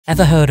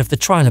Ever heard of the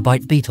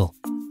Trilobite beetle?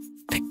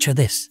 Picture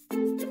this.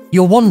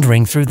 You're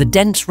wandering through the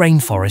dense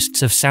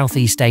rainforests of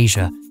Southeast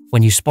Asia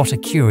when you spot a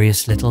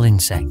curious little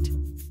insect.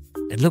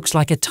 It looks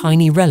like a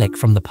tiny relic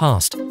from the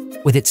past,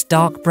 with its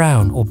dark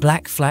brown or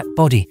black flat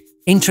body,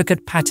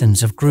 intricate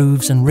patterns of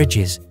grooves and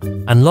ridges,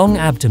 and long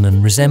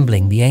abdomen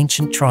resembling the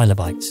ancient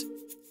trilobites.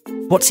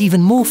 What's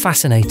even more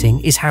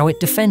fascinating is how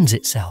it defends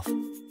itself.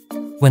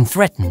 When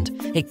threatened,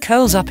 it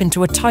curls up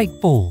into a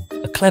tight ball,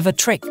 a clever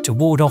trick to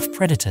ward off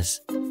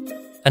predators.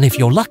 And if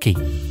you're lucky,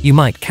 you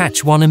might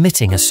catch one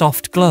emitting a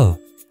soft glow,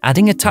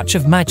 adding a touch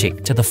of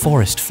magic to the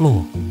forest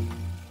floor.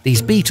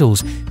 These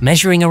beetles,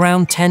 measuring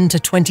around 10 to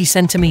 20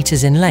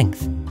 centimeters in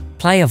length,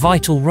 play a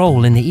vital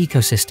role in the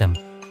ecosystem,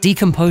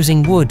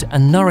 decomposing wood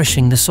and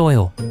nourishing the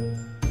soil.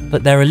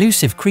 But they're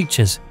elusive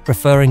creatures,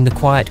 preferring the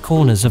quiet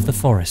corners of the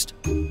forest.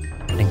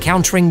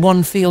 Encountering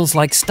one feels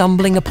like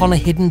stumbling upon a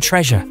hidden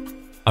treasure,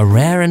 a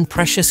rare and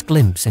precious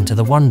glimpse into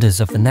the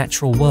wonders of the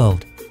natural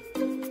world.